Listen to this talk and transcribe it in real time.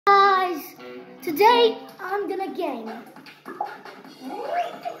Today, I'm gonna game.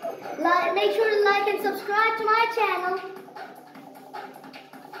 Make sure to like and subscribe to my channel.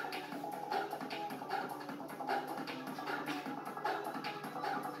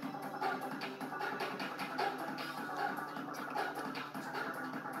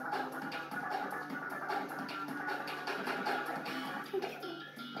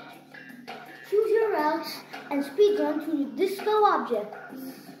 Choose your routes and speedrun to disco objects.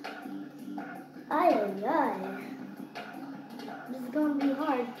 Aye. This is gonna be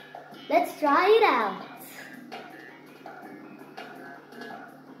hard. Let's try it out.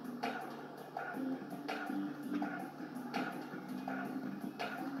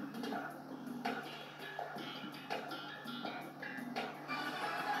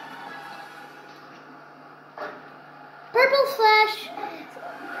 Purple Slash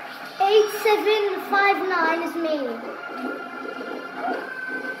 8759 is me.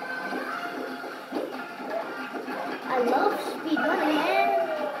 I love speedrunning, man.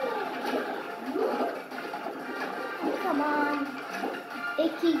 Come on.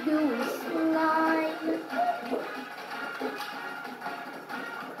 Icky gooey slime.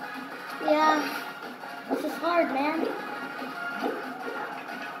 Yeah, this is hard, man.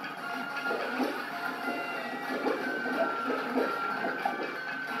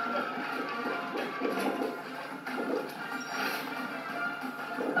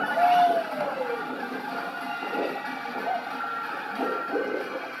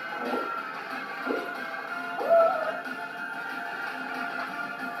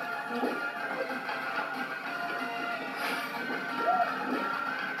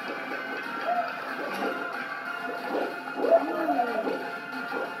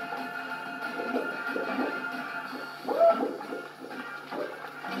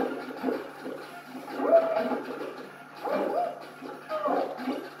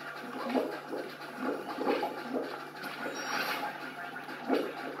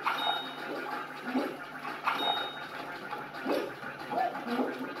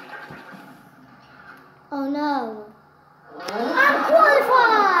 Oh no. I'm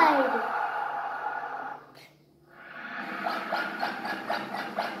qualified!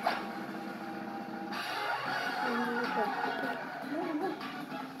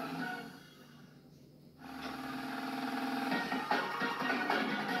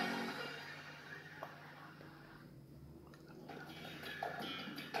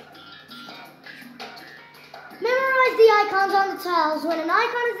 Memorize the icons on the tiles. When an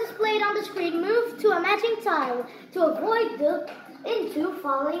icon is displayed on the screen, move to a matching tile to avoid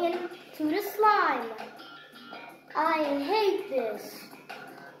falling into the slime. I hate this.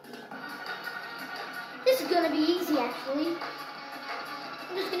 This is gonna be easy, actually.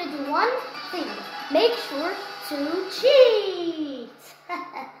 I'm just gonna do one thing. Make sure to cheat.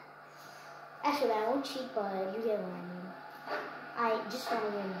 Actually, I won't cheat, but you get what I mean. I just want to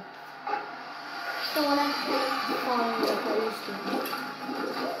win. Don't want to fall like I used to.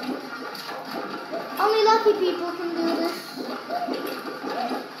 Only lucky people can do this.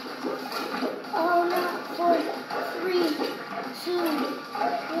 Oh, not 4, 3, 2,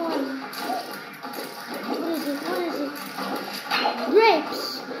 1. What is it? Grapes.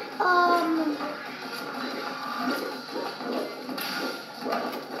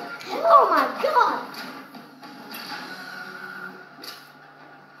 Oh my God.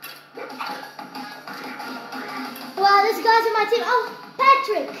 Wow, this guy's in my team. Oh,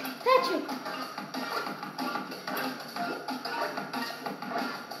 Patrick.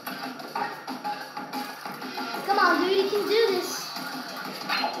 Come on, dude, you can do this.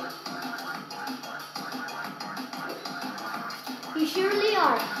 You surely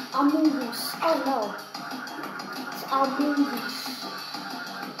are. Among Us. Oh no. It's Among Us.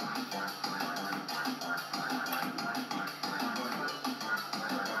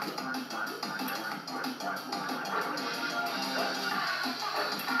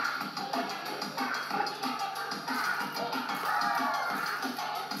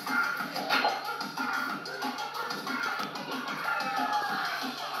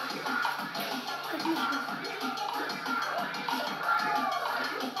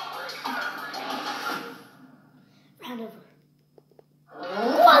 Round over.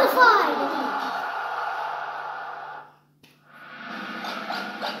 Qualified!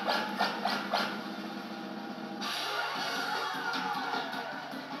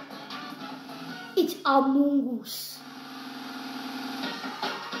 It's Among Us.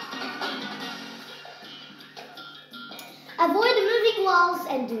 Avoid the moving walls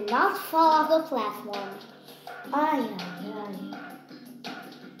and do not fall off the platform. Aye.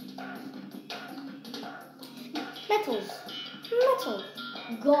 Metals.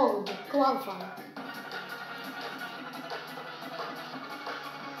 gold qualifier.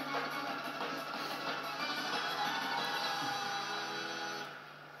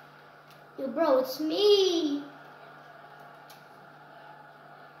 Yo, bro, it's me.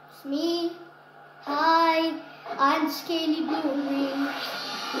 It's me. Hi, I'm Scaly Blue and Green.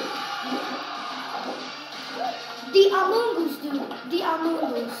 The Among Us, dude. The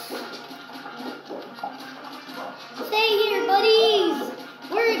Among Us. Stay here, buddies.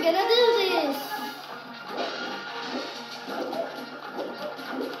 We're gonna do this.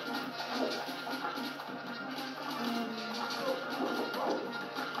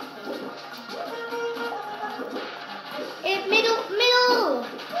 Middle.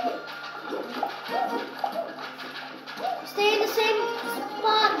 Stay in the same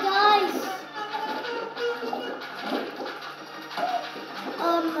spot, guys.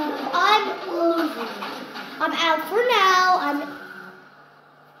 I'm losing. I'm out for now.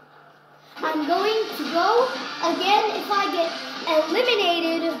 I'm going to go again. If I get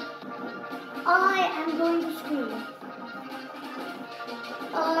eliminated, I am going to scream.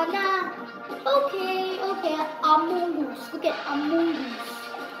 Nah. Okay. Among Us. Look at Among Us.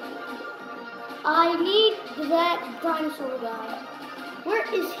 I need that dinosaur guy. Where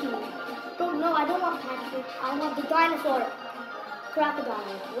is he? Don't know. I don't want Patrick. I want the dinosaur.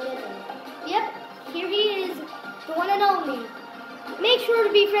 Crocodile. Whatever. Yep. Here he is. The one and only. Make sure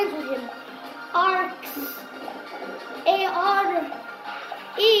to be friends with him. Arx. AREKCZ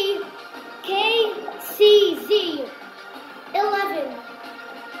 11.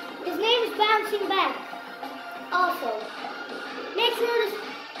 His name is Bouncing Back. Also, make sure to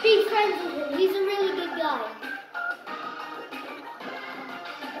be friends with him. He's a really good guy.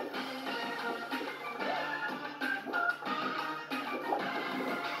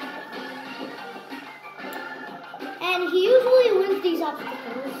 And he usually wins these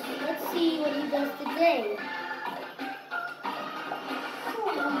obstacles. Let's see what he does today.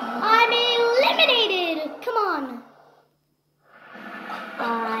 I'm eliminated! Come on.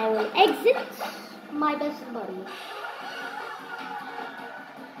 I will exit my best buddy.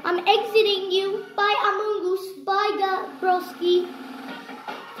 I'm exiting you. Bye, Among Us. Bye, broski.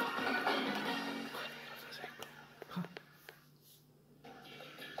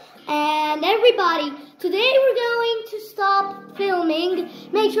 And everybody, today we're going to stop filming.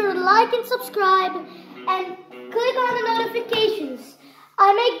 Make sure to like and subscribe and click on the notifications.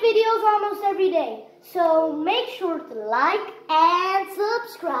 I make videos almost every day, so make sure to like and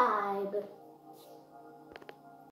subscribe.